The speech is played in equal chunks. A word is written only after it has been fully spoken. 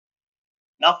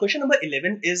Now question number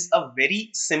 11 is a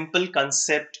very simple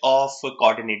concept of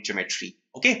coordinate geometry.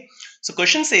 Okay, so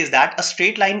question says that a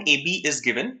straight line AB is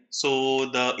given. So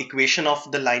the equation of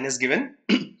the line is given.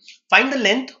 Find the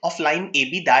length of line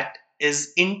AB that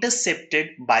is intercepted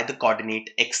by the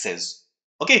coordinate x's.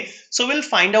 Okay, so we'll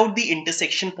find out the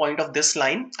intersection point of this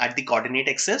line at the coordinate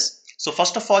x's. So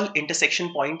first of all,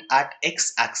 intersection point at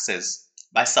x-axis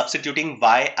by substituting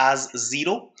y as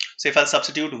 0. So if I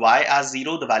substitute y as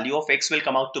 0, the value of x will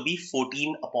come out to be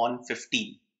 14 upon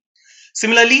 15.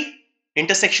 Similarly,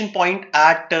 intersection point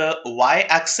at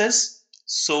y-axis.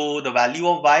 So the value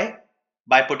of y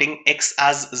by putting x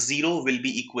as 0 will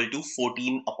be equal to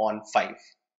 14 upon 5.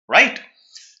 Right?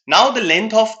 Now the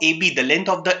length of AB, the length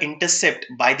of the intercept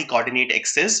by the coordinate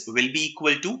x's will be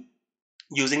equal to,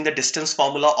 using the distance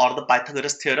formula or the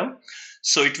Pythagoras theorem,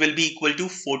 so it will be equal to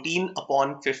 14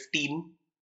 upon 15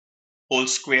 whole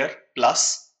square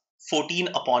plus 14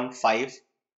 upon 5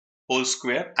 whole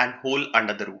square and whole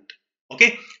under the root.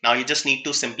 Okay, now you just need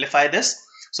to simplify this.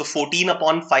 So 14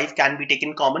 upon 5 can be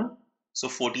taken common. So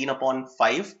 14 upon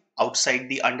 5 outside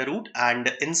the under root,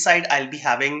 and inside I'll be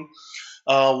having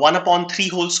 1 upon 3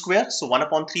 whole square. So 1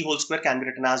 upon 3 whole square can be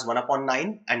written as 1 upon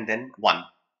 9 and then 1.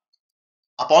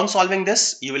 Upon solving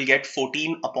this, you will get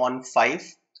 14 upon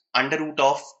 5 under root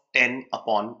of 10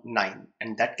 upon 9,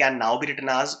 and that can now be written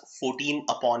as 14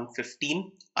 upon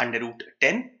 15 under root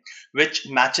 10, which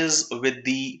matches with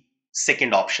the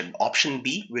second option. Option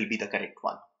B will be the correct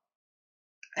one.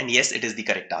 And yes, it is the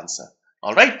correct answer.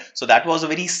 Alright, so that was a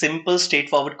very simple,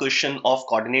 straightforward question of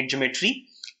coordinate geometry.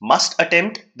 Must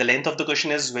attempt. The length of the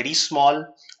question is very small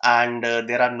and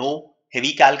there are no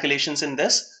heavy calculations in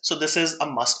this. So this is a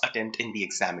must attempt in the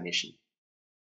examination.